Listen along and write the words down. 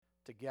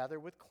together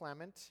with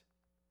Clement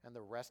and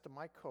the rest of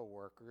my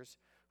co-workers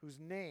whose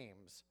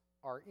names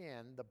are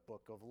in the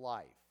book of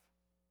life.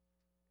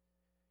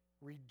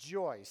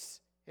 Rejoice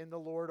in the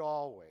Lord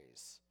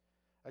always.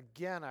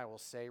 Again, I will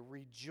say,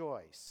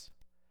 rejoice.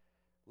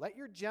 Let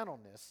your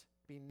gentleness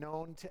be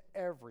known to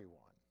everyone.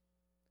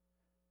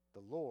 The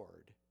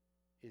Lord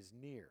is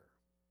near.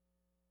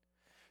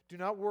 Do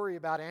not worry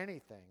about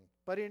anything,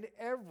 but in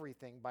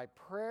everything, by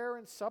prayer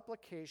and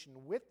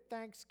supplication with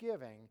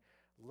thanksgiving,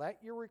 let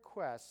your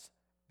requests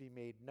be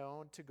made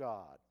known to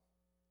God.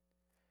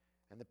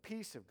 And the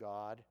peace of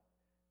God,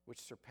 which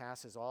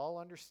surpasses all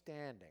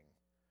understanding,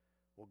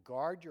 will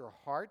guard your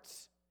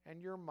hearts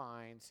and your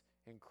minds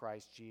in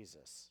Christ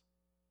Jesus.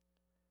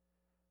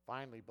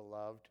 Finally,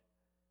 beloved,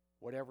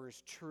 whatever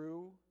is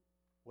true,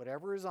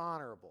 whatever is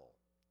honorable,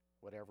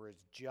 whatever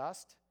is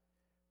just,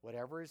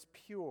 whatever is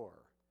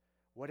pure,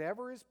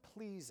 whatever is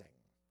pleasing,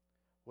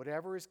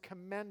 whatever is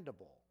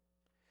commendable,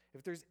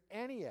 if there's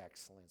any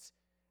excellence,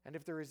 and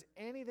if there is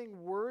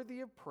anything worthy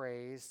of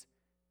praise,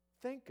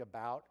 think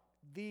about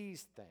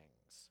these things.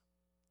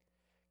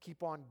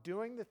 Keep on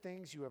doing the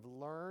things you have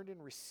learned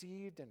and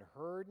received and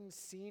heard and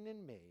seen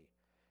in me,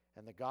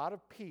 and the God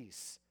of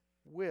peace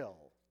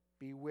will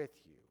be with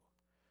you.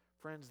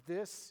 Friends,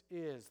 this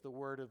is the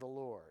word of the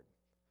Lord.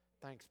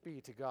 Thanks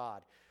be to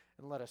God.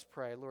 And let us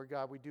pray. Lord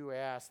God, we do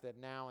ask that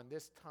now in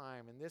this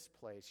time, in this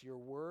place, your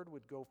word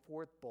would go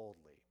forth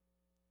boldly,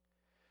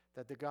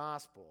 that the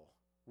gospel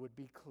would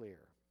be clear,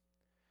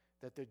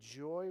 that the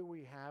joy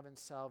we have in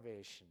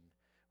salvation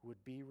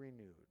would be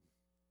renewed.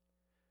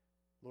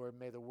 Lord,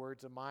 may the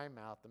words of my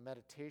mouth, the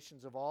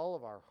meditations of all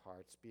of our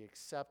hearts be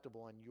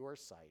acceptable in your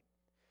sight,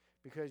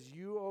 because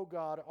you, O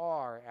God,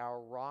 are our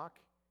rock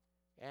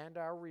and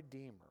our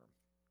Redeemer.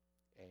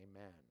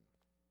 Amen.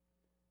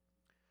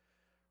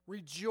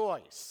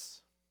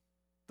 Rejoice,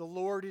 the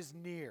Lord is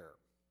near.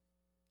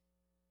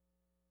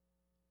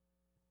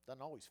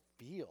 Doesn't always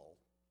feel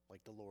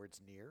like the Lord's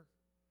near.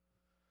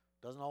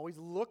 Doesn't always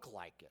look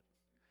like it.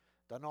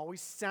 Doesn't always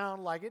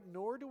sound like it,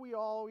 nor do we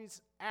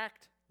always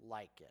act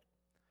like it.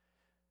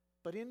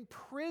 But in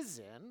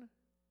prison,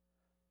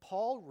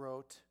 Paul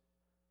wrote,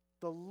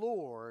 "The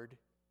Lord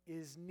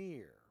is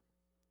near."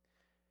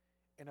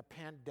 In a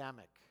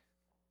pandemic,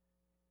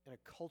 in a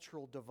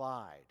cultural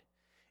divide,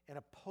 in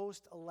a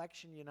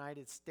post-election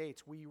United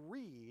States, we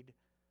read,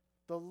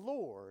 "The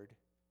Lord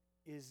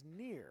is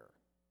near."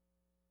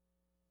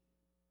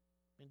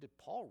 I mean, did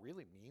Paul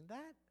really mean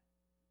that?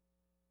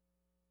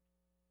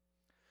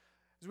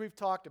 As we've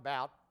talked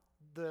about,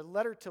 the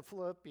letter to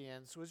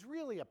Philippians was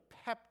really a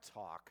pep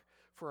talk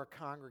for a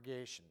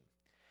congregation.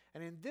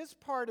 And in this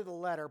part of the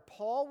letter,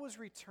 Paul was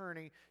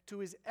returning to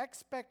his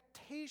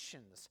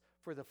expectations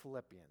for the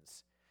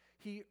Philippians.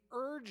 He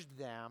urged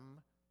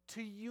them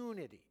to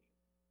unity.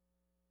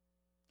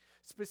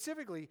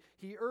 Specifically,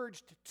 he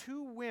urged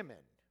two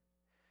women,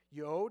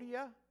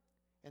 Euodia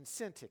and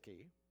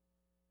Syntyche,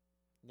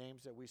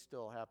 names that we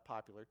still have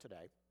popular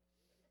today.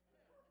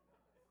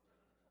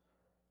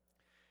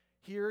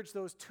 He urged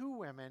those two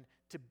women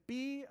to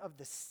be of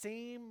the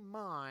same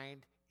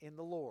mind in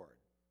the Lord.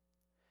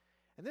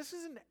 And this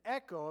is an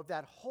echo of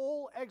that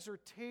whole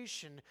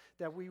exhortation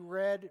that we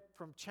read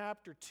from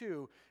chapter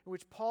 2, in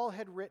which Paul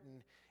had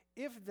written,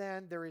 "If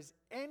then there is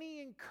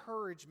any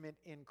encouragement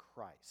in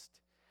Christ,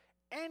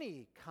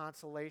 any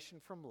consolation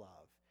from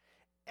love,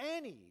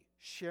 any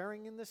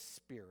sharing in the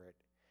Spirit,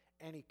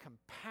 any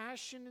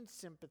compassion and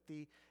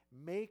sympathy,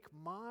 make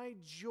my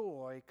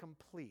joy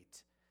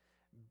complete.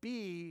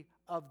 Be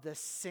of the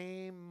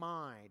same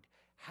mind,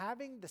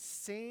 having the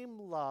same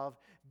love,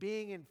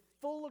 being in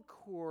full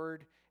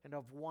accord and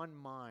of one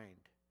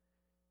mind.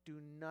 Do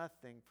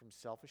nothing from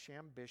selfish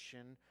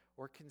ambition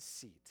or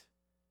conceit,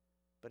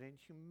 but in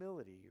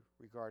humility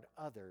regard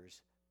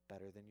others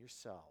better than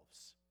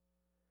yourselves.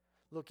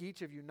 Look,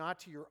 each of you, not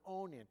to your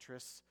own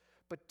interests,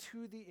 but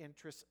to the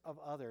interests of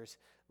others.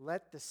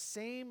 Let the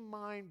same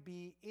mind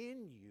be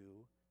in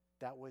you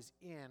that was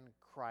in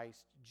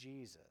Christ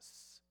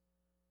Jesus."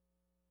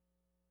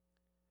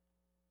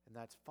 And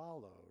that's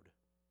followed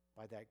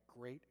by that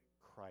great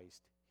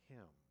Christ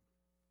hymn.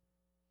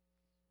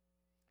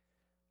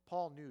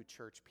 Paul knew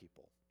church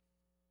people.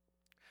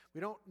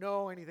 We don't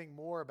know anything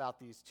more about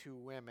these two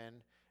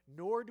women,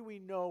 nor do we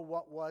know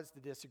what was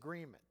the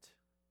disagreement.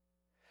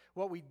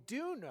 What we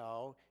do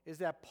know is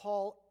that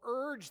Paul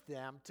urged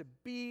them to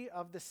be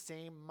of the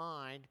same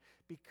mind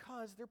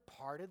because they're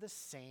part of the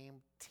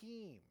same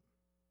team.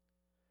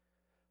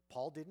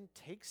 Paul didn't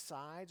take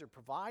sides or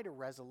provide a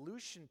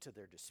resolution to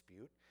their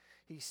dispute.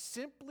 He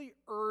simply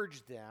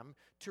urged them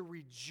to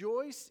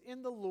rejoice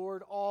in the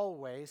Lord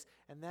always,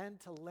 and then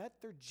to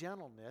let their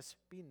gentleness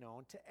be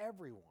known to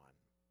everyone.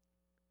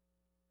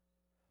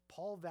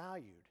 Paul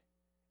valued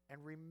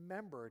and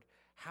remembered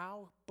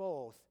how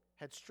both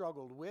had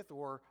struggled with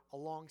or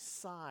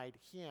alongside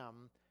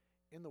him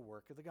in the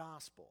work of the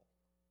gospel.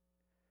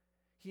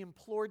 He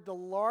implored the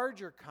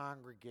larger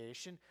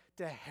congregation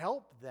to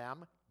help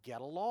them get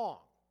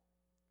along.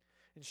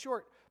 In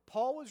short,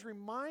 Paul was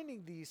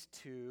reminding these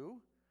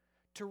two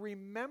to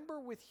remember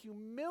with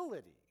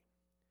humility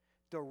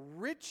the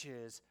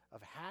riches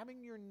of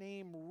having your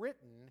name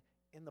written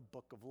in the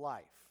book of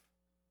life.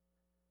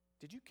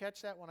 Did you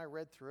catch that when I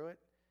read through it?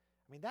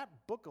 I mean, that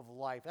book of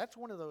life, that's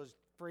one of those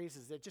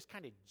phrases that just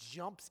kind of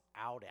jumps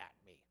out at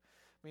me.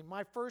 I mean,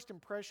 my first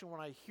impression when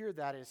I hear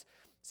that is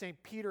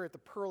St. Peter at the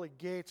pearly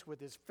gates with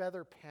his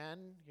feather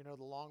pen, you know,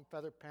 the long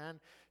feather pen,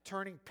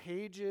 turning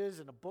pages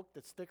in a book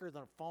that's thicker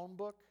than a phone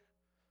book.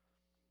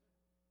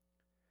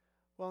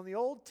 Well, in the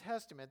Old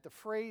Testament, the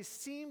phrase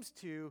seems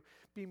to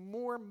be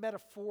more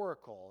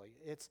metaphorical.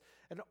 It's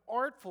an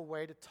artful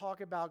way to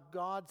talk about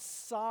God's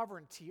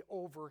sovereignty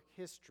over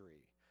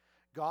history.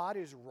 God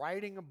is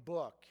writing a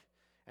book,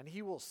 and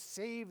he will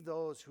save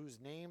those whose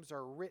names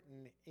are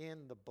written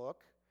in the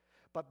book,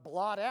 but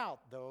blot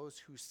out those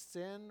who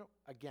sin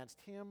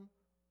against him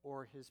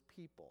or his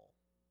people.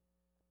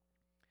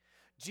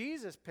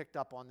 Jesus picked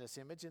up on this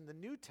image in the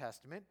New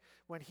Testament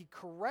when he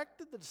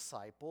corrected the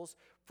disciples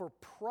for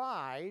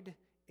pride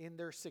in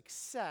their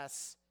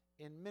success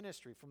in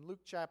ministry. From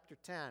Luke chapter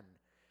 10,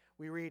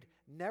 we read,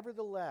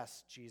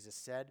 "Nevertheless," Jesus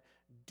said,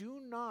 "do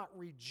not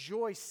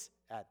rejoice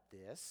at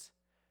this,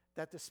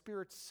 that the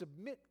spirits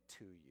submit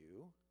to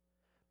you,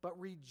 but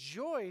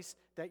rejoice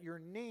that your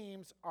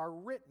names are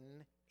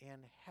written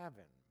in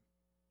heaven."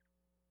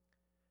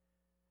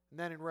 And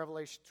then in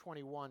Revelation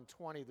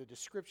 21:20, the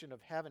description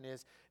of heaven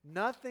is,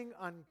 "Nothing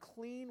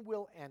unclean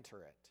will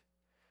enter it,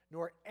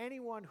 nor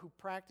anyone who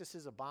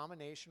practices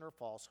abomination or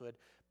falsehood,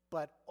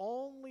 but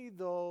only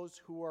those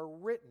who are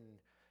written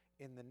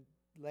in the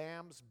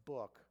Lamb's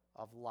book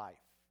of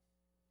life."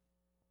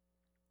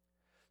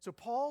 So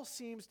Paul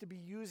seems to be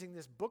using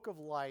this book of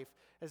life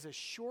as a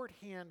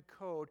shorthand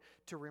code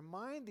to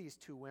remind these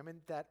two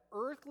women that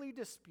earthly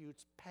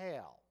disputes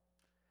pale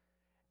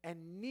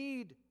and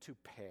need to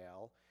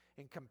pale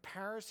in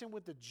comparison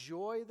with the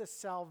joy, the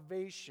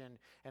salvation,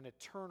 and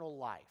eternal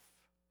life.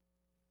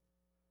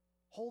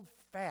 Hold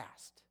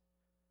fast.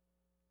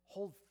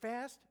 Hold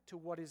fast to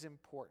what is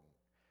important.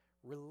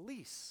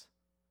 Release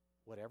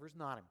whatever's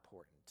not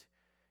important.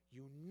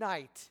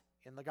 Unite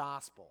in the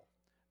gospel.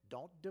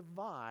 Don't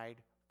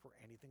divide for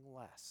anything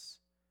less.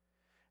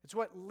 It's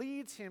what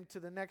leads him to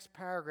the next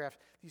paragraph,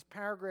 these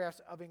paragraphs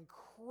of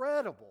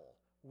incredible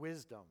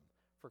wisdom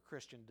for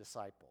Christian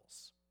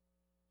disciples.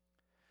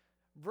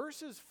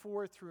 Verses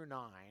 4 through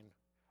 9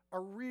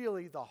 are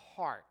really the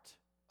heart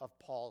of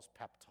Paul's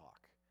pep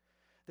talk.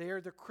 They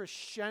are the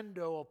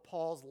crescendo of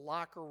Paul's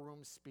locker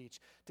room speech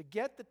to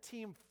get the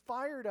team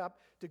fired up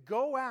to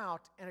go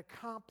out and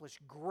accomplish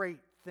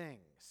great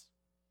things.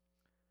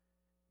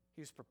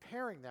 He was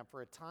preparing them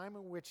for a time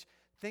in which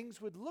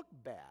things would look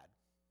bad,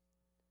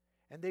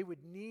 and they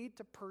would need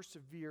to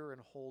persevere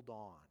and hold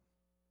on.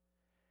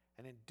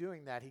 And in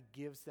doing that, he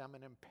gives them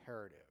an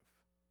imperative,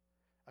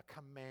 a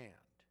command.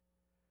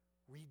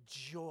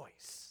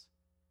 Rejoice.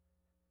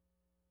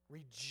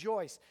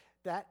 Rejoice.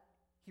 That,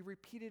 he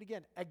repeated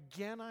again.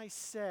 Again I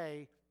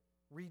say,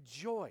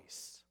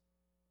 rejoice.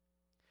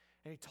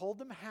 And he told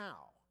them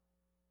how.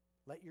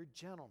 Let your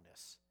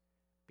gentleness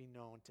be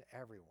known to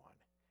everyone.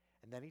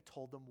 And then he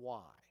told them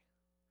why.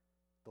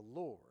 The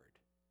Lord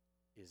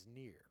is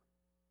near.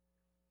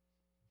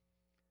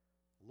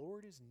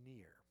 Lord is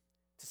near.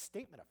 It's a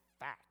statement of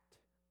fact.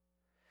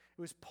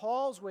 It was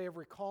Paul's way of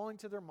recalling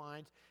to their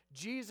minds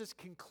Jesus'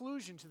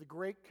 conclusion to the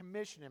Great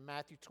Commission in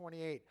Matthew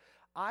 28.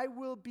 I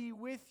will be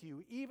with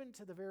you even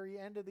to the very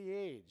end of the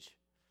age.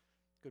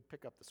 Good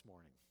pickup this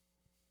morning.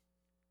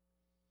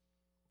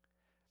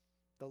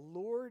 The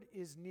Lord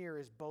is near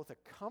is both a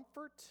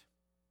comfort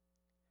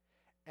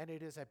and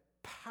it is a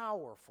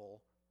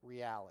powerful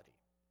reality.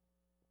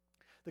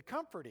 The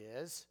comfort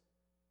is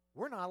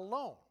we're not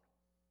alone,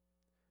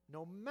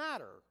 no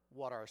matter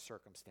what our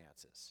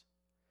circumstances.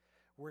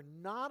 We're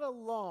not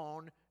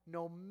alone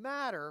no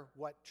matter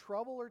what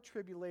trouble or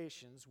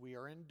tribulations we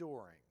are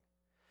enduring.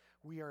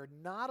 We are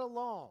not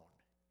alone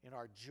in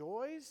our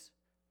joys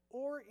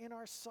or in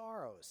our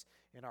sorrows,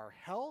 in our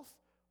health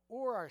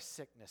or our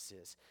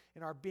sicknesses,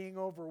 in our being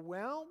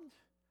overwhelmed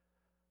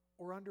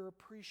or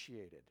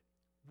underappreciated.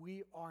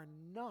 We are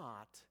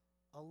not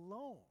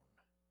alone.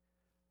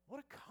 What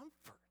a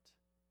comfort.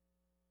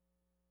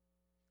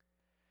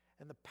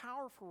 And the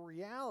powerful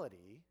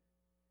reality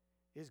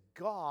is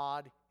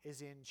God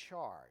is in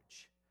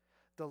charge.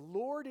 The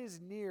Lord is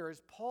near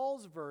is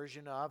Paul's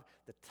version of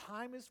the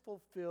time is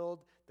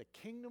fulfilled, the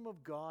kingdom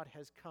of God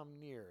has come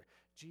near.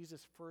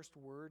 Jesus' first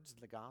words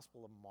in the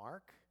Gospel of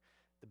Mark,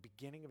 the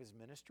beginning of his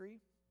ministry.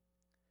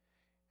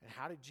 And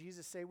how did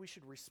Jesus say we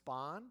should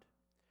respond?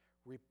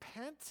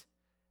 Repent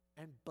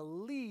and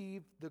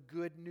believe the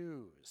good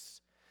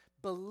news.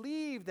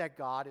 Believe that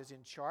God is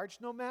in charge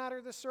no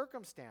matter the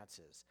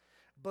circumstances.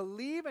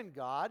 Believe in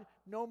God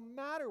no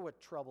matter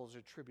what troubles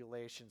or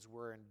tribulations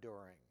we're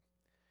enduring.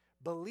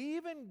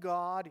 Believe in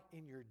God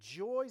in your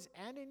joys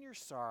and in your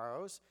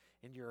sorrows,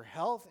 in your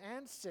health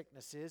and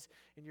sicknesses,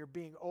 in your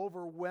being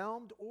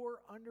overwhelmed or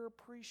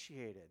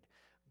underappreciated.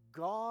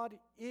 God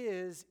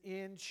is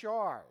in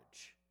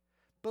charge.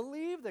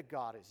 Believe that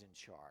God is in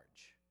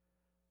charge.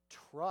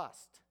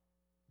 Trust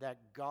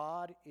that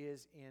God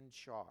is in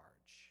charge.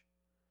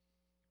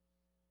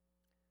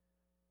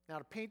 Now,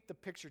 to paint the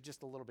picture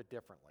just a little bit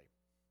differently,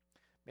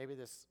 maybe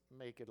this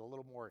make it a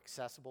little more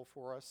accessible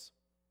for us.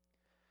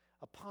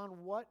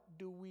 Upon what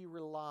do we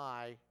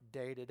rely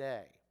day to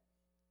day?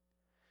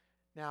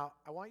 Now,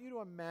 I want you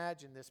to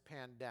imagine this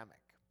pandemic.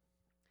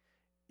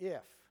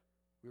 If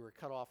we were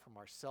cut off from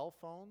our cell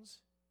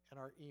phones and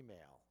our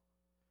email,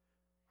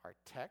 our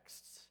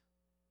texts,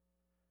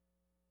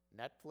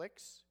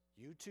 Netflix,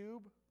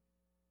 YouTube,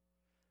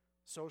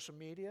 social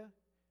media,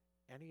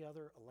 any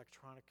other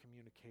electronic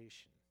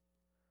communication.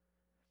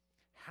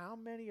 How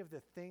many of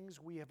the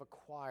things we have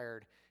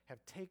acquired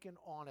have taken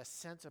on a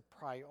sense of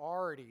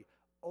priority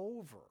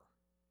over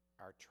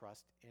our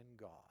trust in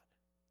God?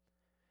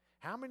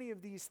 How many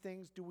of these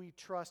things do we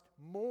trust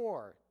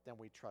more than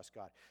we trust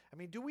God? I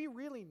mean, do we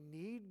really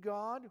need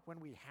God when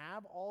we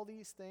have all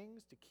these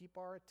things to keep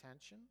our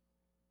attention?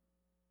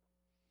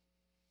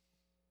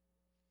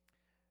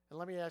 And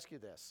let me ask you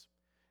this.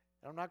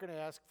 And I'm not going to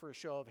ask for a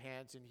show of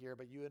hands in here,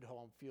 but you at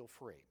home, feel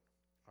free.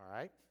 All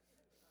right?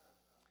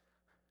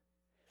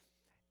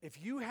 If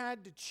you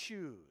had to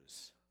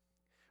choose,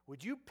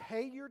 would you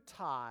pay your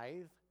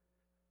tithe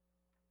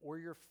or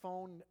your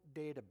phone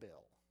data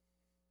bill?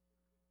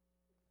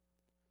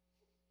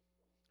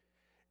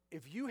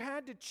 If you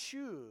had to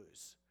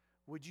choose,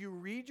 would you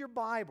read your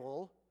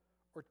Bible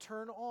or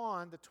turn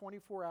on the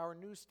 24-hour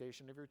news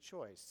station of your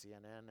choice,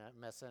 CNN,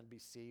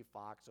 MSNBC,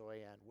 Fox,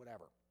 OAN,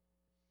 whatever?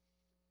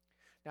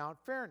 Now, in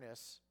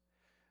fairness,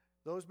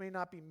 those may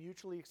not be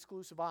mutually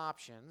exclusive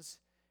options,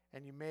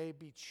 and you may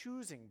be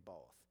choosing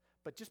both.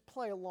 But just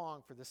play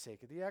along for the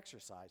sake of the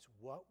exercise.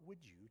 What would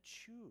you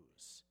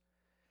choose?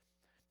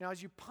 Now,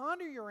 as you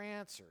ponder your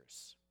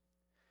answers,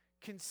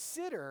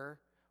 consider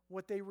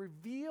what they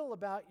reveal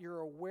about your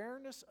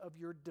awareness of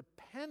your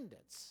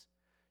dependence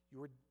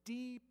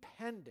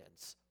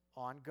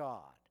on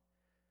God.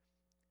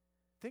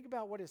 Think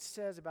about what it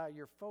says about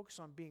your focus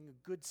on being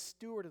a good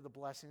steward of the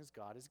blessings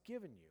God has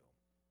given you.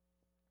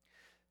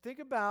 Think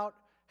about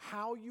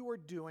how you are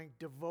doing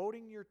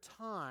devoting your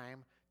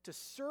time to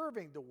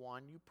serving the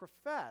one you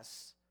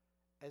profess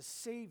as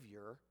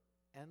Savior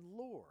and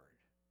Lord.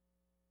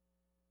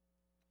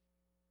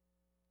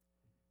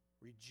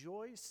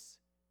 Rejoice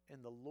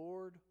in the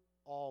Lord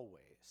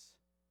always.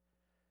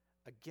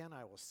 Again,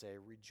 I will say,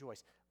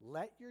 rejoice.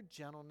 Let your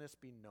gentleness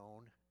be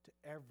known to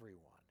everyone.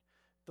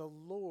 The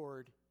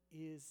Lord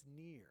is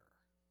near.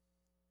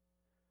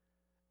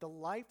 The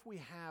life we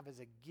have is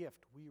a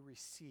gift we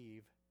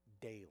receive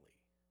daily.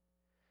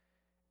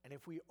 And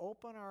if we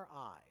open our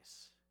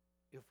eyes,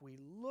 if we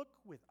look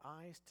with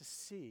eyes to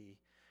see,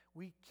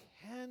 we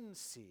can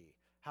see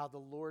how the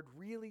Lord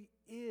really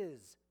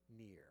is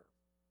near.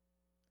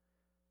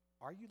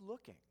 Are you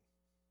looking?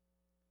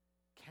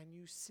 Can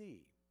you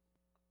see?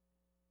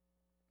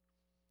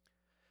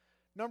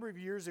 A number of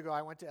years ago,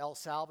 I went to El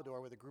Salvador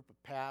with a group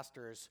of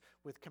pastors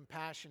with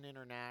Compassion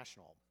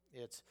International.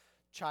 It's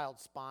child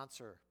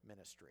sponsor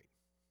ministry.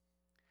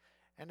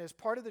 And as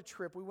part of the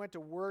trip, we went to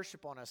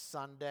worship on a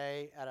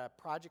Sunday at a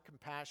Project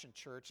Compassion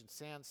church in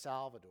San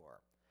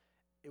Salvador.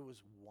 It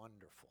was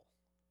wonderful.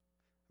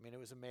 I mean, it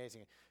was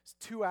amazing. It's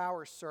a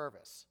 2-hour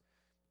service,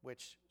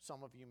 which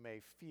some of you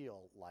may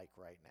feel like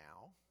right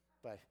now.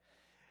 But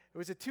it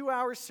was a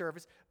 2-hour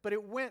service, but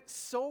it went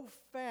so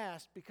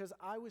fast because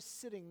I was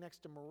sitting next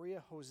to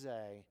Maria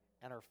Jose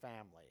and her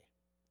family.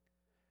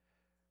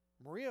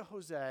 Maria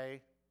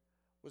Jose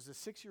was the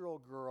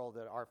 6-year-old girl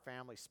that our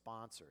family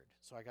sponsored,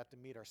 so I got to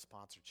meet our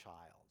sponsor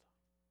child.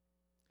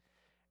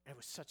 And it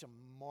was such a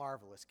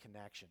marvelous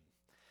connection.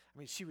 I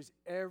mean, she was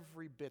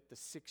every bit the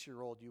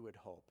 6-year-old you would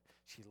hope.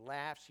 She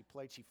laughed, she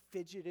played, she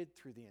fidgeted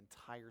through the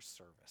entire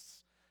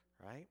service,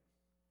 right?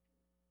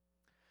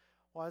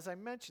 Well, as I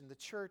mentioned, the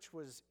church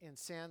was in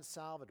San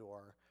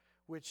Salvador,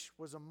 which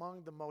was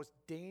among the most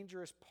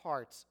dangerous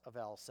parts of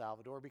El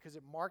Salvador because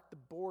it marked the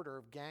border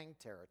of gang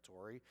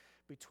territory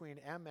between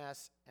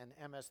MS and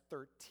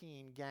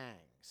MS-13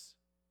 gangs.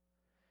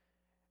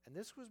 And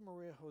this was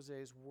Maria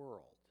Jose's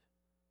world.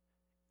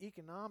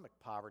 Economic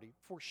poverty,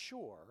 for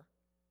sure,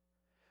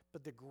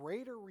 but the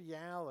greater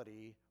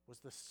reality was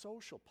the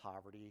social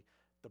poverty,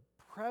 the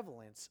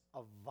prevalence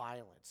of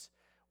violence.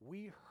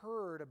 We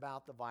heard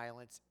about the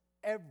violence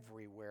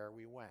everywhere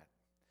we went.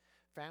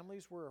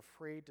 Families were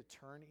afraid to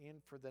turn in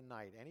for the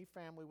night. Any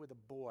family with a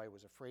boy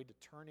was afraid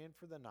to turn in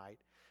for the night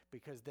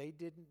because they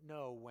didn't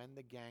know when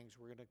the gangs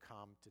were going to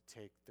come to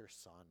take their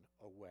son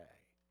away.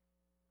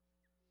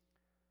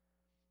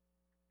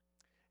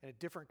 In a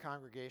different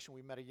congregation,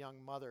 we met a young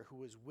mother who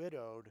was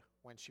widowed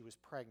when she was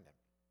pregnant.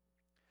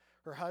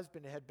 Her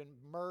husband had been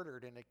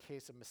murdered in a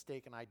case of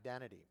mistaken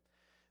identity.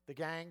 The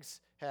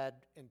gangs had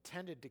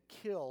intended to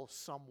kill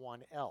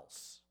someone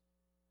else.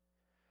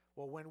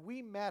 Well, when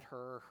we met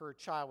her, her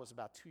child was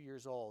about 2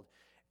 years old,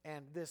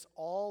 and this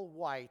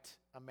all-white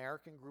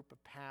American group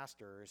of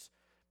pastors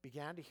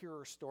began to hear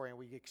her story, and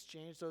we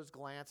exchanged those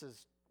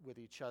glances with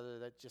each other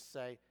that just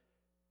say,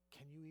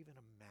 can you even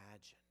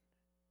imagine?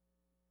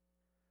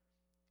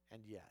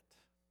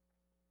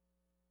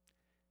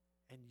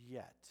 And And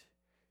yet,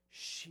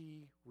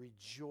 she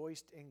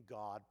rejoiced in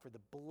God for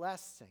the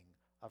blessing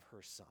of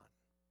her son,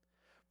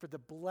 for the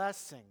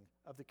blessing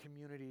of the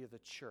community of the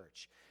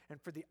church,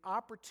 and for the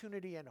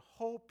opportunity and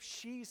hope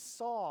she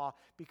saw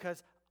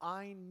because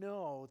I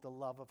know the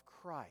love of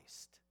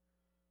Christ.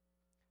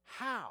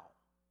 How?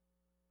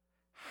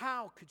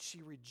 How could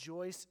she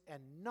rejoice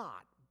and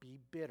not be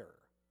bitter?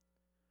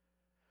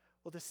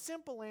 Well, the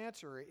simple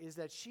answer is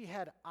that she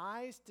had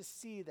eyes to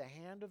see the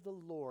hand of the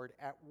Lord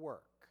at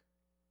work.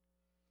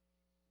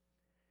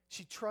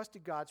 She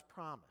trusted God's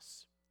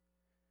promise.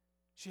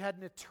 She had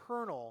an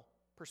eternal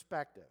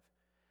perspective.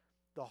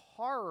 The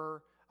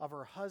horror of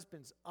her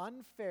husband's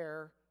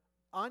unfair,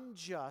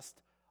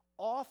 unjust,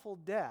 awful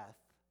death,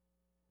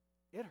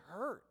 it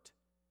hurt.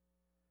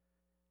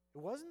 It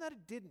wasn't that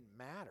it didn't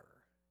matter.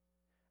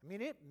 I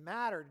mean, it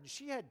mattered, and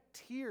she had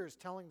tears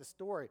telling the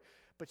story,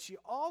 but she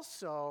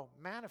also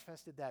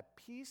manifested that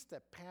peace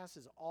that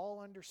passes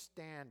all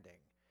understanding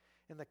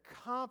and the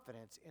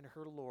confidence in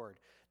her Lord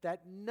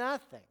that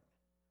nothing,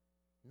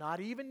 not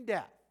even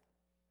death,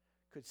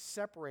 could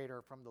separate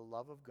her from the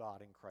love of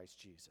God in Christ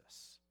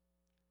Jesus.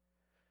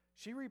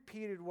 She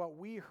repeated what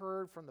we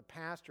heard from the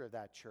pastor of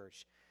that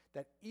church,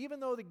 that even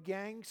though the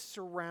gangs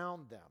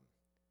surround them,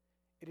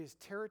 it is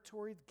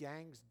territory the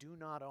gangs do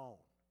not own.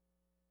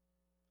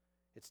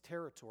 It's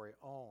territory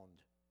owned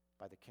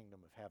by the kingdom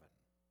of heaven.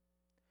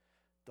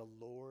 The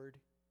Lord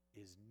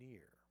is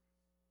near.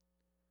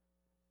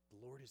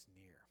 The Lord is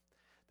near.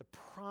 The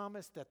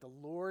promise that the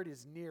Lord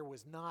is near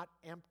was not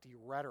empty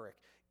rhetoric.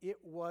 It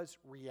was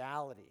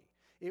reality.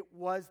 It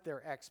was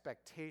their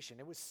expectation.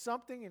 It was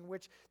something in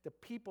which the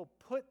people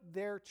put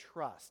their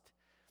trust.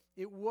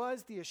 It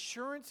was the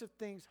assurance of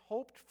things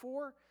hoped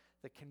for,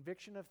 the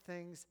conviction of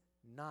things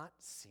not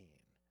seen.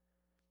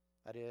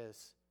 That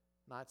is,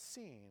 not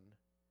seen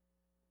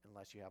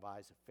unless you have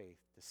eyes of faith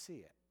to see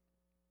it.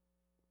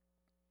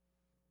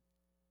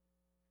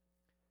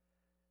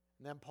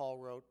 And then Paul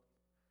wrote,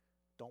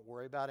 don't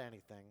worry about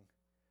anything,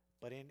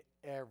 but in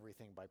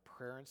everything, by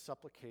prayer and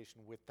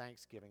supplication with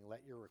thanksgiving,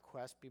 let your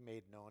requests be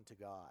made known to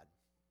God.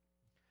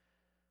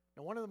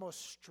 Now, one of the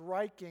most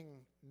striking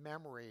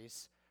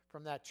memories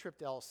from that trip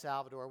to El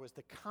Salvador was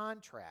the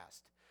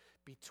contrast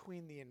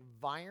between the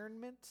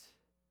environment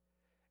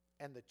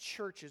and the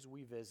churches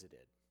we visited.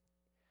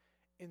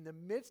 In the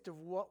midst of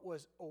what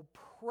was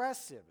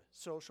oppressive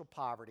social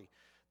poverty,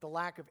 the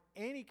lack of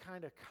any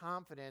kind of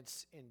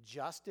confidence in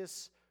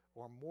justice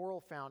or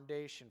moral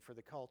foundation for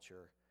the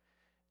culture,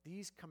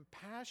 these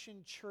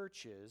compassion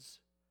churches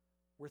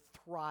were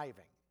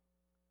thriving.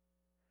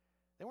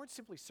 They weren't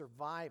simply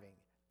surviving,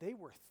 they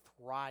were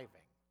thriving.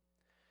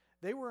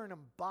 They were an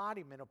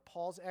embodiment of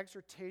Paul's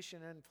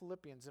exhortation in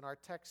Philippians in our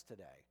text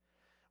today.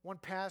 One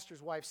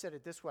pastor's wife said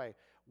it this way,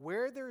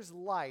 where there's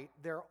light,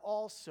 there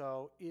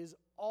also is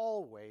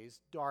always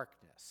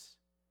darkness.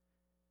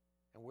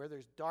 And where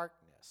there's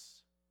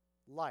darkness,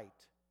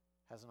 light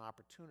has an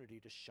opportunity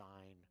to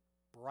shine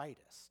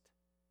brightest.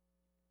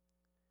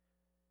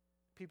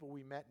 People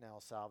we met in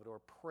El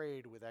Salvador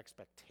prayed with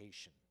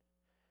expectation,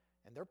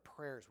 and their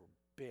prayers were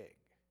big.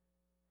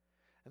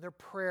 And their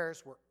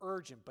prayers were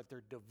urgent, but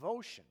their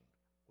devotion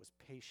was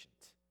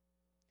patient.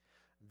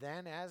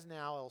 Then, as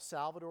now, El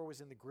Salvador was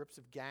in the grips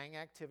of gang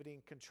activity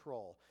and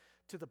control,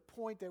 to the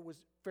point that it was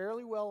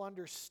fairly well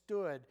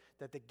understood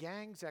that the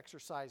gangs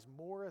exercise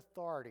more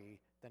authority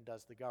than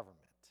does the government.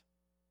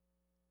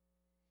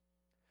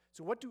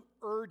 So what do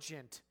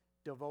urgent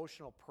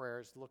devotional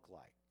prayers look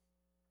like?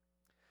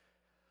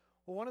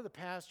 Well, one of the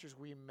pastors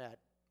we met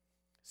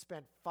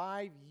spent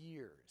 5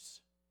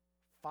 years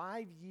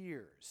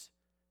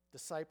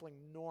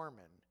discipling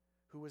Norman,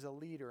 who was a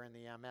leader in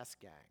the MS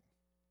gang.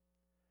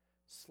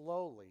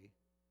 Slowly,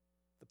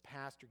 the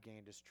pastor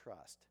gained his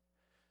trust.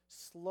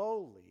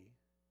 Slowly,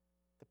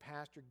 the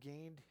pastor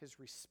gained his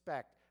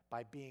respect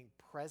by being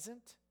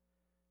present,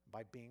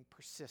 by being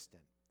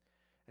persistent.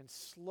 And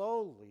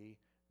slowly,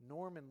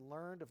 Norman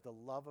learned of the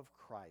love of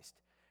Christ.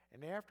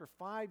 And after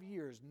 5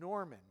 years,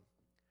 Norman,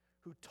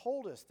 who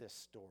told us this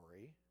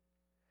story,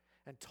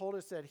 and told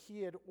us that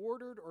he had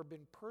ordered or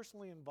been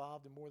personally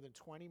involved in more than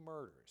 20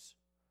 murders,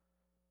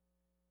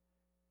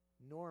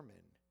 Norman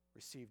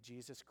received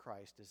Jesus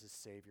Christ as his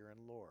Savior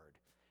and Lord.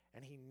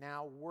 And he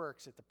now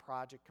works at the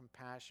Project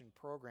Compassion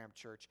Program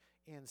Church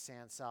in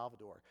San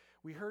Salvador.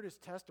 We heard his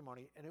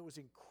testimony, and it was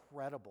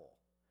incredible.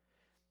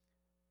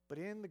 But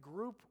in the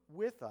group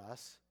with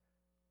us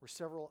were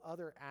several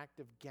other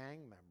active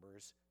gang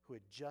members who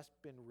had just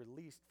been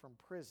released from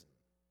prison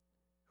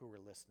who were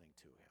listening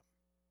to him.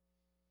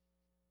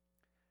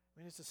 I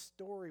mean, it's a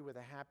story with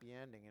a happy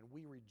ending, and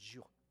we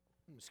rejoiced.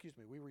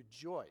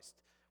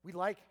 We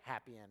like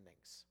happy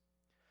endings.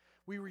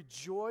 We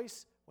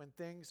rejoice when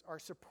things are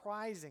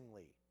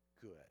surprisingly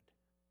good.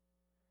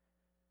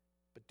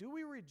 But do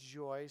we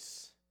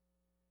rejoice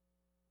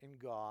in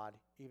God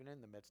even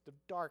in the midst of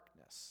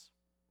darkness?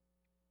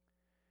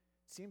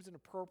 It seems an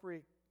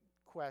appropriate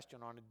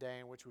question on a day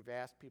in which we've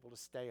asked people to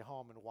stay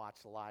home and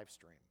watch the live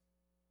stream.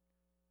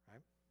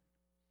 Right?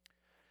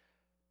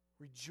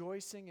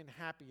 Rejoicing in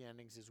happy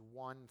endings is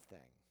one thing.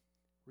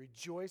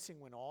 Rejoicing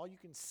when all you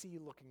can see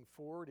looking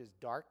forward is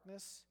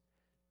darkness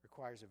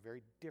requires a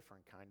very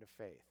different kind of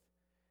faith.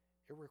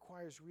 It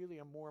requires really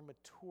a more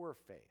mature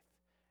faith.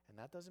 And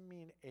that doesn't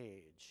mean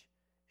age.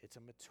 It's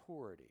a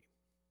maturity.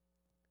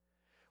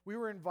 We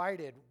were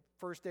invited,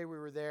 first day we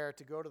were there,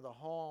 to go to the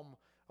home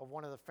of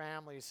one of the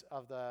families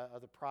of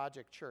the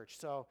project church.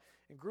 So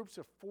in groups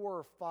of 4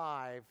 or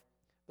 5,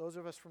 those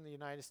of us from the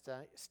United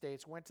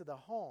States went to the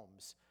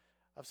homes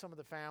of some of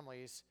the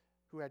families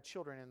who had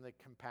children in the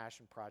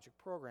Compassion Project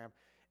program.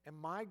 And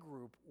my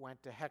group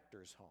went to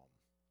Hector's home.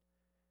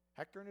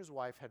 Hector and his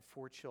wife had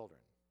 4 children,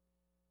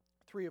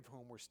 3 of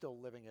whom were still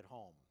living at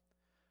home.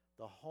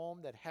 The home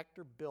that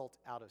Hector built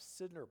out of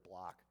cinder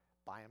block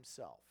by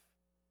himself.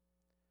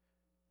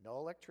 No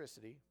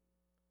electricity,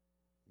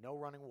 no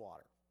running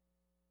water.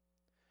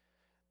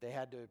 They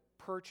had to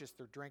purchase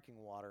their drinking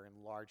water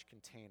in large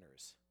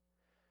containers.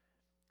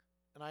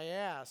 And I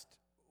asked,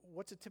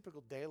 what's a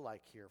typical day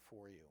like here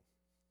for you?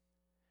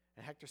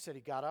 And Hector said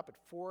he got up at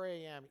 4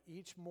 a.m.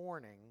 each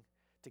morning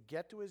to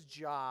get to his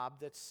job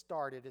that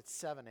started at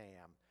 7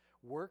 a.m.,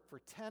 worked for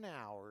 10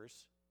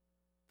 hours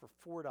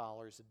for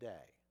 $4 a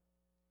day.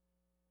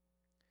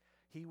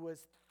 He was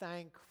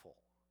thankful.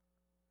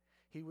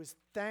 He was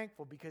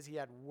thankful because he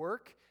had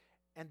work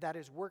and that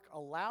his work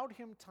allowed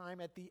him time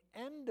at the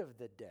end of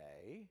the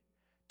day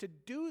to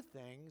do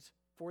things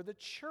for the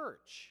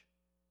church.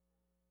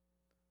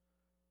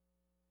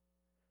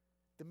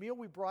 The meal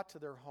we brought to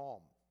their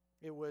home,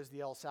 it was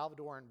the El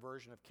Salvadoran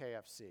version of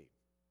KFC.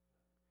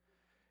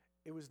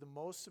 It was the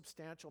most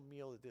substantial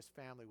meal that this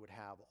family would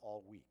have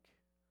all week.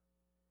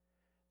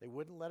 They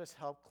wouldn't let us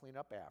help clean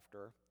up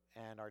after,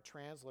 and our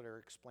translator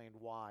explained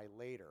why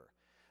later.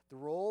 The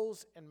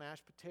rolls and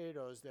mashed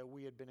potatoes that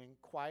we had been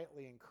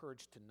quietly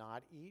encouraged to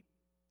not eat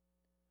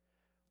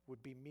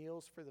would be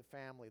meals for the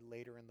family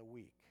later in the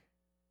week.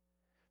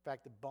 In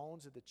fact, the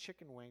bones of the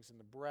chicken wings and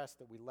the breast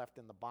that we left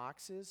in the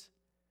boxes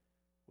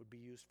would be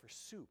used for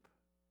soup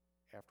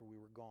after we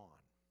were gone.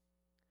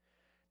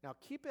 Now,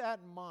 keep that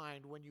in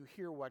mind when you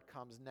hear what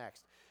comes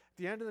next. At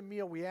the end of the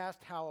meal, we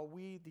asked how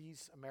we,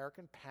 these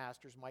American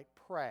pastors, might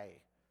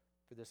pray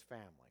for this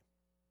family.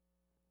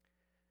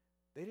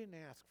 They didn't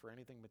ask for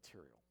anything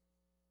material.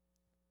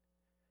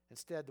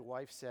 Instead, the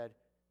wife said,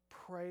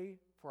 pray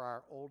for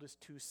our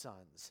oldest 2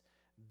 sons,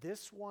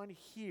 this one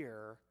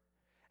here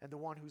and the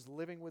one who's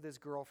living with his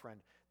girlfriend,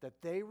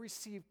 that they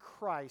receive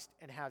Christ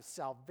and have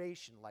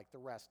salvation like the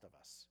rest of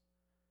us.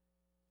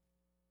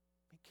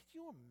 I mean, can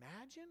you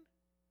imagine?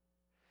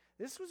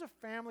 This was a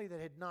family that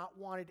had not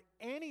wanted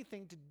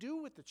anything to do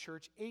with the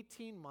church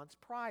 18 months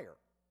prior.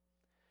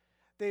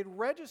 They had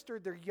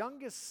registered their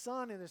youngest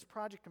son in this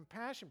Project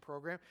Compassion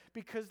program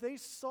because they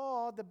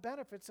saw the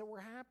benefits that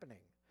were happening.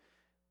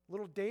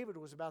 Little David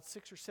was about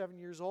 6 or 7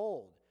 years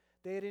old.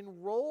 They had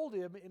enrolled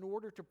him in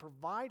order to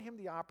provide him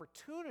the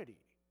opportunity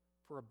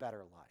for a better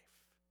life.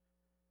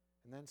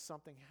 And then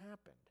something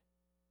happened.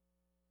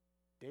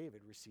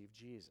 David received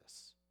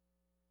Jesus.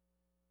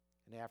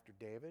 And after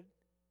David,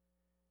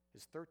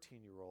 his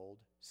 13-year-old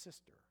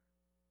sister.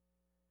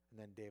 And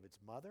then David's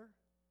mother.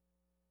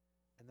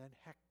 And then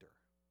Hector.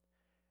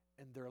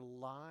 And their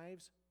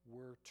lives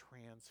were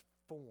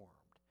transformed.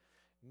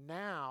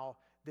 Now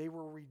they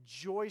were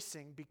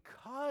rejoicing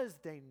because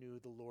they knew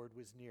the Lord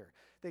was near.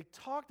 They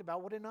talked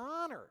about what an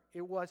honor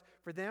it was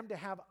for them to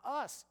have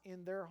us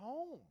in their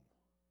home.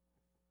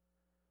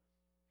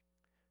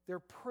 Their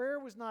prayer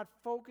was not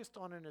focused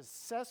on an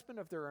assessment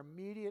of their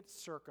immediate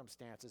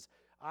circumstances,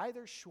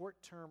 either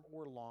short-term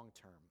or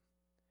long-term.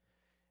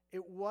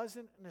 It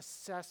wasn't an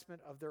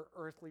assessment of their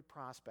earthly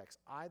prospects,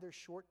 either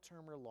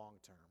short-term or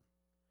long-term.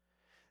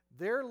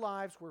 Their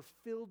lives were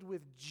filled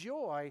with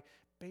joy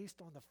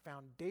based on the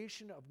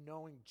foundation of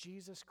knowing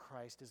Jesus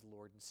Christ as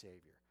Lord and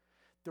Savior.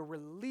 The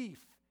relief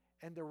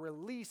and the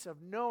release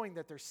of knowing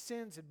that their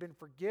sins had been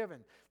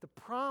forgiven. The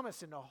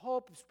promise and the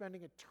hope of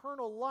spending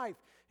eternal life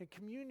in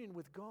communion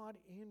with God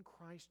in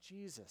Christ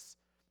Jesus.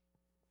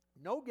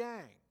 No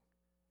gang,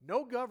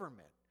 no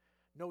government,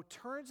 no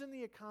turns in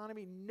the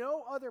economy,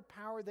 no other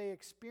power they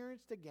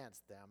experienced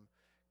against them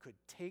could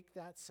take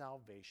that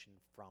salvation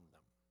from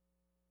them.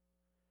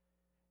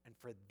 And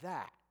for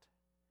that,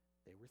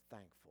 they were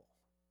thankful.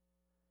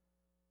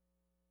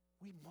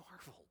 We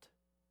marveled.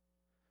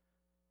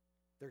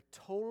 Their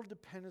total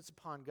dependence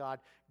upon God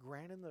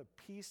granted them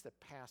a peace that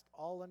passed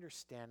all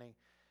understanding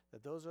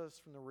that those of us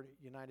from the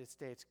United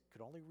States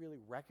could only really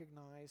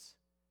recognize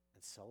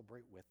and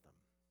celebrate with them.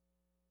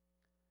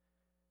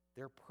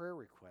 Their prayer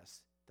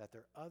request that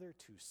their other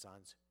 2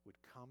 sons would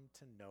come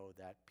to know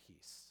that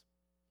peace.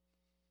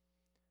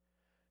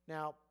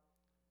 Now,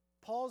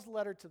 Paul's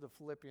letter to the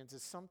Philippians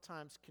is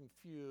sometimes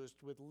confused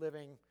with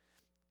living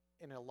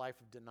in a life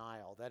of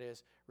denial. That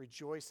is,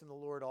 rejoice in the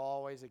Lord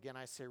always. Again,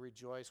 I say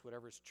rejoice.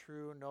 Whatever is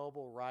true,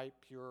 noble, right,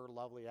 pure,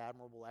 lovely,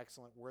 admirable,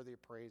 excellent, worthy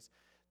of praise.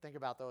 Think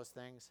about those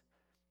things.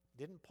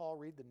 Didn't Paul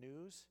read the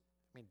news?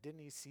 I mean, didn't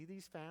he see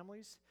these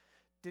families?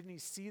 Didn't he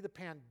see the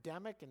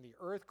pandemic and the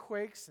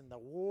earthquakes and the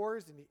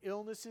wars and the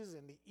illnesses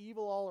and the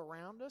evil all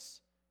around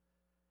us?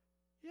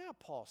 Yeah,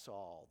 Paul saw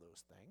all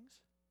those things.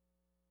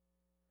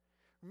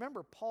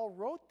 Remember, Paul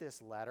wrote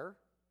this letter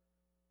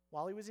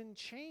while he was in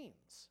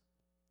chains,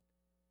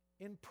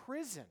 in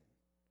prison.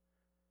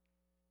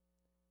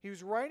 He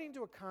was writing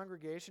to a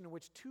congregation in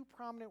which two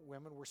prominent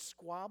women were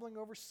squabbling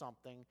over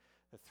something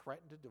that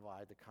threatened to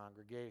divide the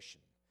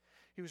congregation.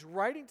 He was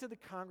writing to the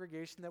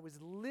congregation that was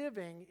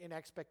living in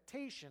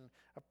expectation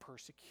of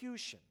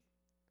persecution.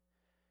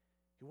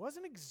 He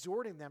wasn't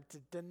exhorting them to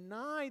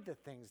deny the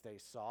things they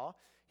saw.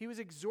 He was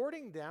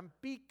exhorting them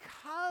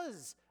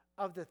because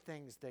of the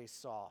things they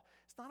saw.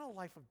 It's not a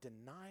life of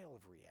denial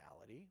of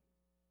reality.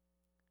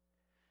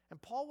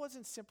 And Paul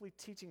wasn't simply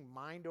teaching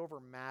mind over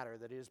matter,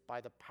 that is,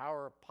 by the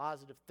power of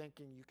positive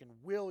thinking, you can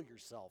will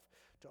yourself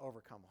to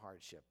overcome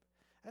hardship.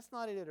 That's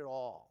not it at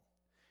all.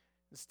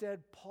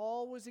 Instead,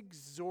 Paul was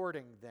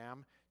exhorting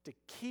them to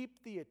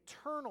keep the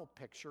eternal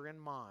picture in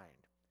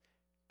mind.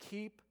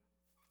 Keep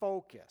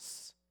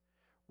focus.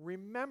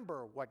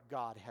 Remember what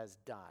God has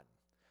done.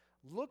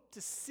 Look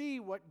to see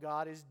what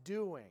God is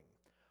doing.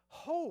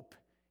 Hope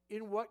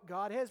in what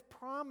God has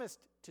promised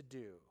to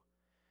do.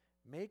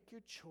 Make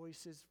your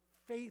choices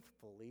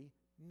faithfully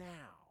now.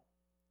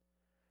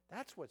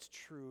 That's what's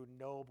true,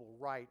 noble,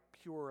 right,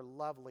 pure,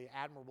 lovely,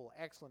 admirable,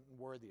 excellent, and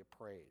worthy of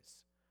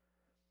praise.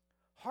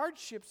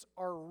 Hardships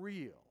are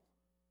real,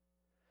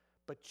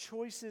 but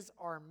choices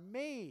are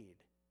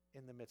made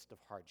in the midst of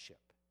hardship.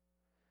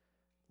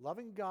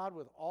 Loving God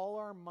with all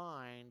our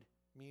mind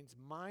means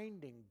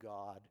minding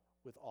God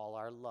with all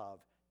our love,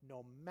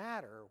 no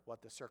matter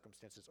what the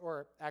circumstances,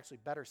 or actually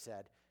better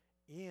said,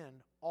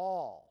 in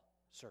all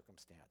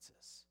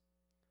circumstances.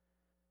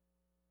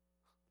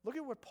 Look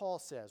at what Paul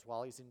says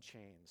while he's in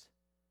chains.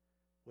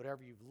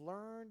 Whatever you've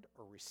learned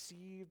or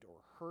received or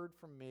heard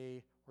from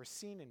me or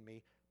seen in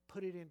me,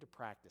 put it into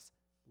practice.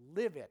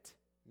 Live it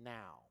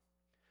now.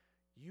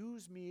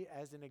 Use me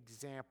as an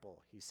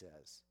example, he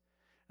says.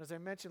 As I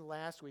mentioned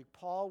last week,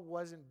 Paul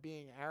wasn't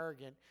being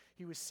arrogant.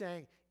 He was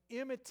saying,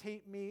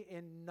 imitate me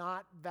in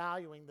not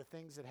valuing the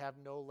things that have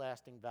no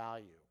lasting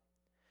value.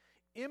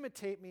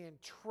 Imitate me in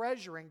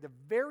treasuring the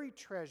very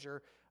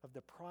treasure of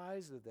the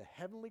prize of the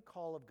heavenly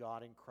call of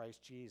God in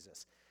Christ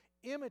Jesus.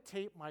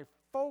 Imitate my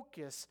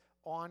focus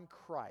on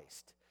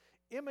Christ.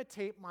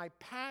 Imitate my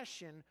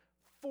passion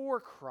for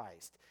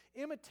Christ.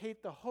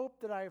 Imitate the hope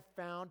that I have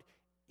found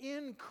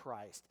in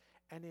Christ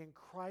and in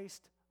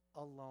Christ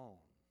alone.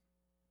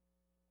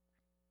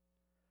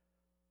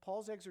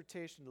 Paul's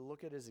exhortation to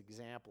look at his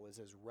example is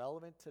as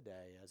relevant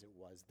today as it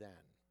was then.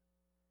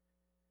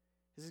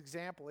 His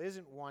example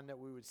isn't one that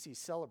we would see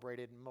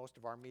celebrated in most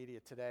of our media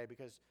today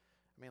because,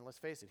 let's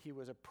face it, he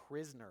was a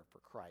prisoner for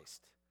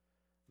Christ.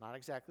 Not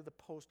exactly the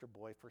poster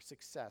boy for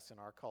success in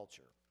our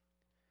culture.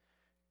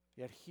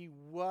 Yet he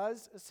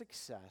was a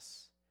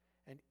success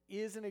and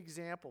is an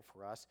example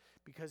for us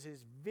because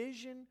his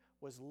vision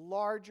was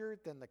larger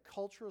than the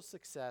cultural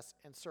success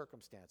and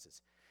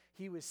circumstances.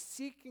 He was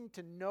seeking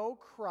to know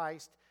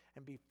Christ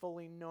and be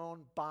fully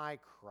known by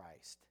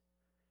Christ.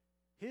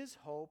 His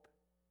hope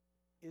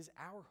is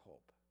our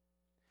hope.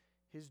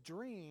 His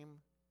dream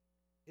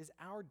is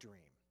our dream.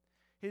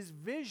 His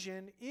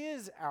vision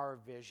is our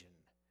vision.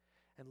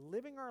 And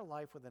living our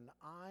life with an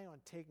eye on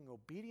taking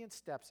obedient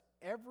steps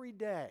every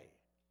day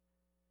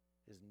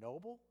is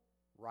noble,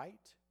 right,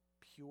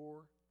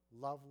 pure,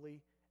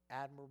 lovely,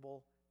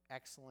 admirable,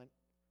 excellent,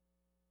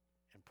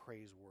 and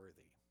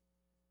praiseworthy.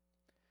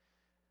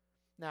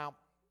 Now,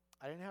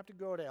 I didn't have to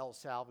go to El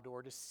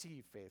Salvador to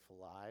see faithful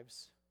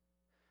lives.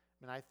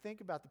 I think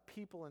about the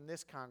people in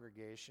this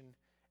congregation,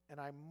 and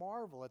I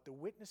marvel at the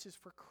witnesses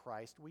for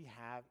Christ we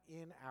have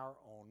in our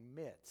own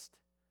midst.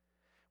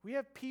 We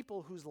have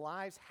people whose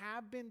lives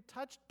have been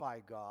touched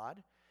by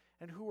God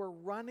and who are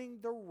running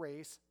the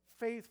race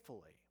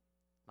faithfully.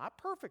 Not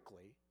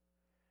perfectly,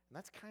 and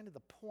that's kind of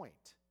the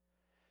point.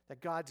 That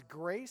God's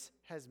grace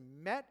has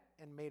met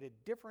and made a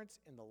difference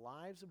in the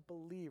lives of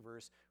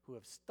believers who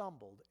have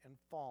stumbled and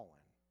fallen.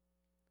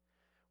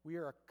 We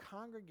are a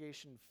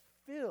congregation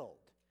filled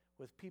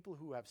with people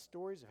who have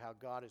stories of how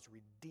God has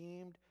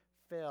redeemed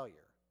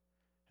failure,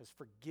 has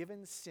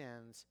forgiven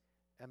sins,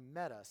 and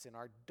met us in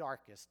our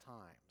darkest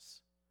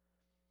times.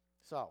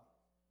 So,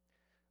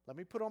 let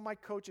me put on my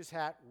coach's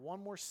hat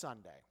one more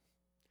Sunday.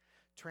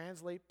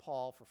 Translate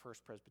Paul for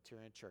First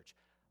Presbyterian Church.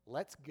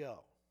 Let's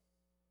go.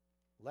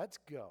 Let's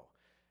go.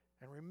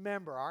 And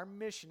remember, our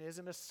mission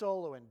isn't a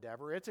solo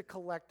endeavor, it's a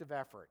collective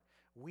effort.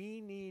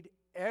 We need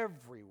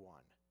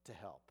everyone to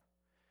help.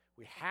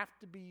 We have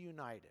to be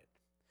united.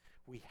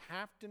 We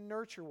have to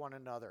nurture one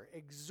another,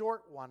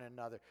 exhort one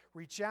another,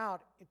 reach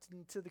out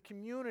into the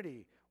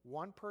community,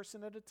 one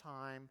person at a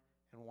time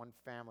and one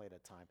family at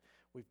a time.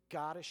 We've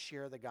got to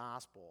share the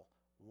gospel,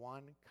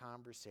 one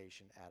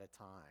conversation at a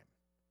time.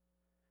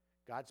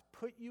 God's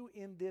put you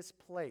in this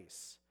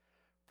place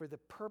for the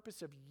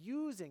purpose of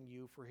using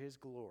you for his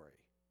glory.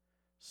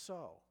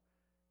 So,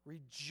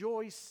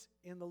 rejoice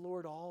in the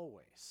Lord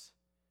always.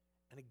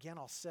 And again,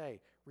 I'll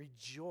say,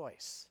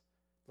 rejoice.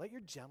 Let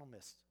your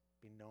gentleness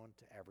be known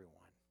to everyone.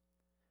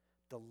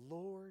 The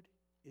Lord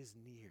is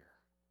near.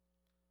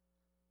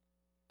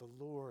 The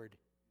Lord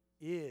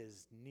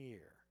is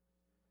near.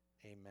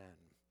 Amen.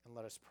 And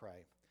let us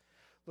pray.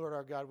 Lord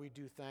our God, we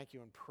do thank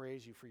you and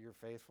praise you for your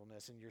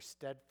faithfulness and your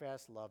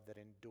steadfast love that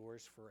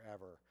endures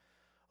forever.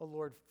 Oh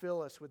Lord,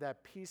 fill us with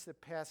that peace that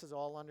passes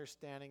all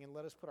understanding, and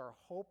let us put our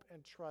hope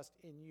and trust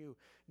in you,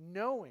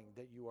 knowing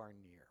that you are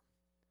near.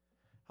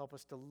 Help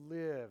us to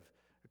live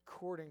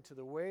according to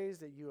the ways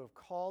that you have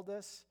called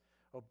us,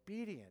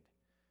 obedient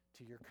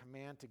to your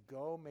command to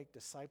go make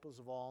disciples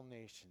of all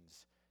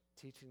nations,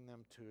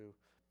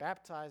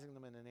 baptizing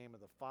them in the name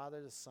of the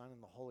Father, the Son,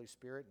 and the Holy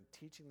Spirit, and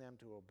teaching them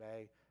to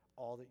obey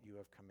all that you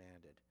have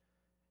commanded.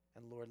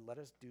 And Lord, let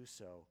us do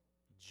so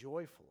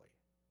joyfully,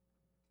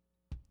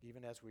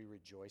 even as we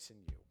rejoice in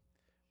you.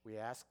 We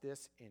ask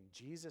this in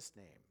Jesus'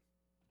 name.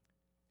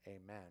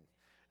 Amen.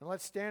 And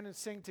let's stand and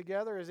sing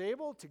together as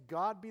able. To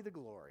God be the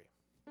glory.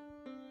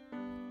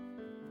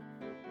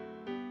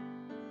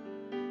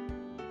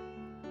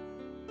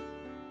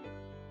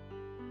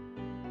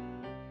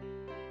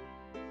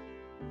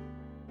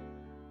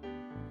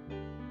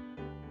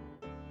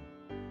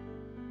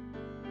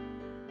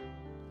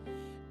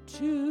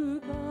 To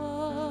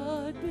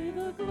God be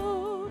the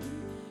glory,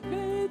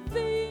 great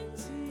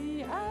things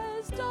he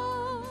has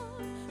done.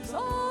 So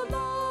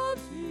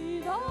loved he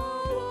the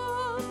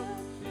world that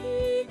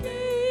he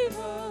gave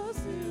us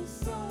his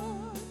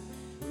Son,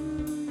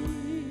 who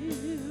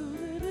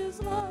yielded his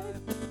life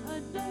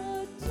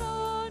undone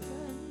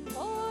and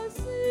for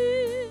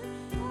sin,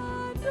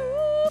 and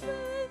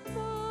opened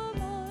the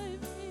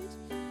life gate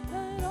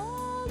that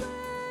all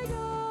may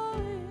go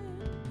in.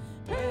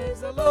 Praise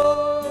the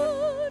Lord.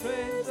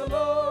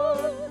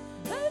 Lord,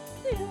 let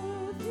the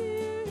earth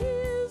hear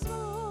his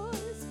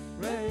voice.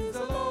 Praise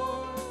the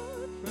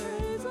Lord,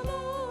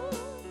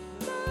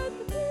 let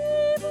the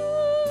people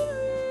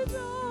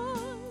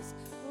rejoice.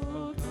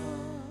 Oh,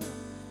 come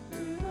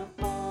to the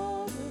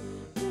Father,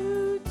 to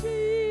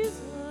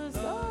Jesus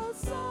the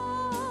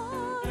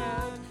Son,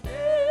 and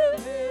give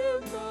him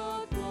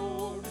the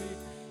glory,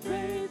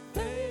 great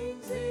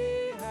things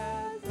he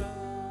has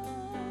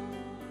done.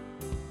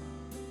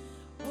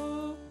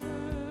 Oh,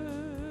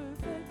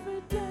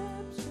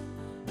 redemption,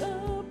 the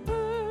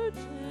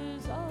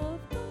purchase of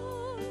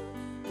God,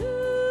 to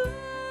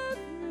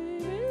every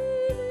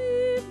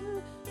believer,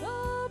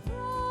 the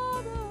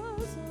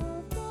promise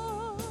of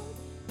God,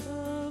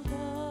 the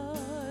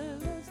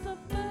vilest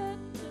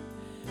offender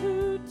who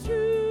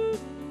truly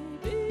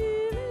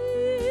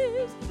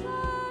believes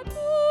that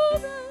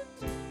movement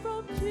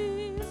from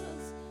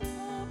Jesus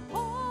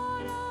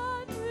upon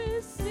and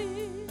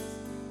receives.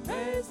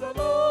 Praise the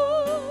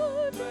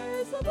Lord,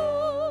 praise the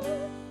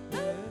Lord.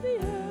 Let the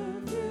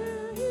earth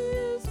hear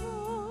his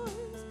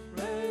voice.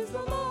 Praise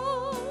the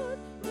Lord,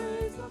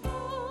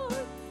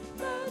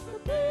 let the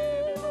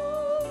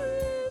people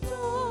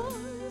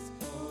rejoice.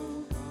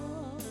 Oh,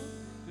 come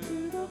to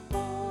the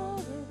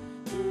Father,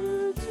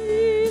 to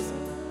Jesus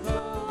the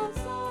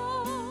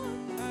Son,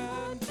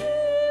 and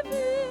give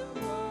him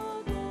the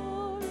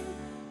glory,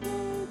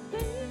 good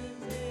things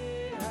he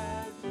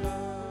has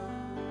done.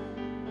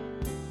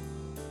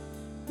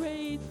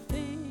 Great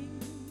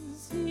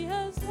things he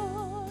has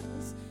taught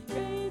us,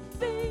 great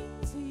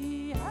things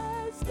he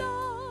has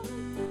done,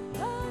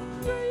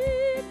 and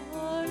great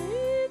are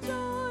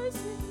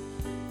rejoicing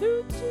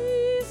through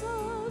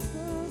Jesus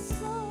the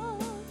Son.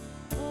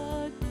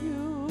 But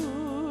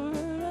purer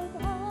and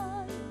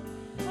higher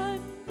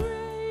and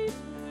greater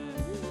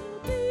will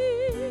be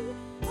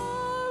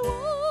our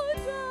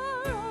wonder,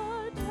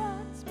 our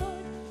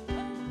transport,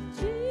 when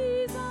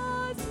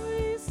Jesus we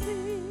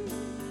see.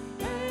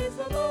 Praise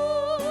the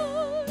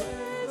Lord,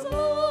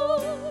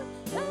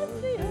 let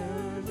the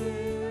earth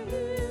hear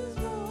his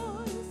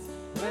voice.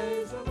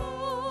 Praise the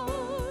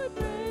Lord,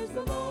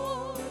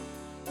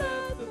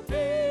 let the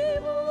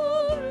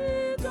people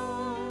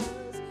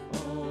rejoice.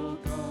 Oh,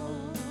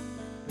 come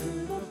to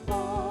the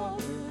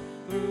Father,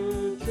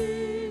 through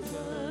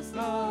Jesus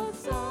the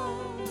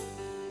Son,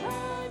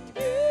 and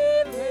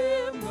give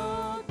him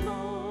the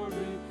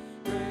glory,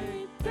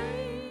 great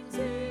things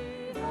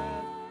he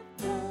hath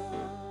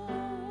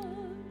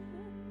done.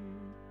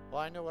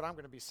 Well, I know what I'm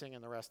going to be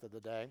singing the rest of the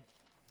day.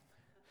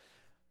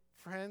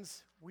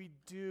 Friends, we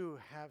do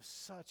have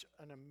such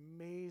an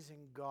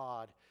amazing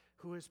God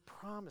who has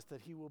promised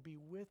that he will be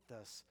with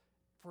us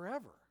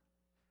forever,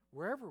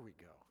 wherever we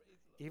go,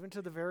 even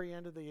to the very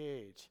end of the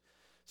age.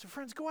 So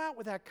friends, go out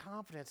with that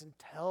confidence and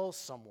tell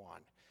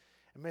someone.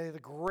 And may the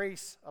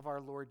grace of our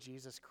Lord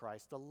Jesus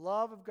Christ, the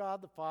love of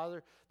God the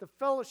Father, the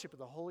fellowship of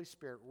the Holy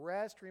Spirit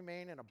rest,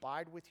 remain, and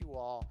abide with you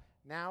all,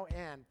 now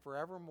and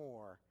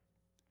forevermore.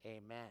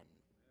 Amen.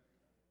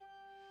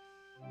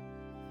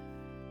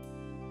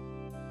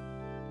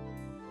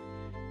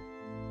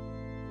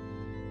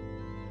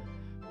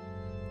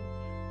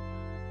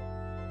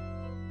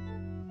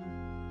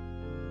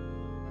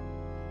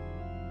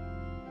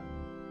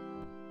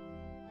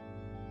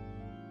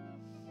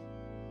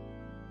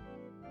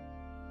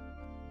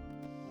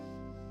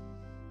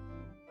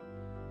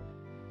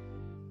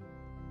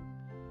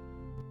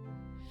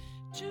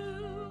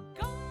 Choose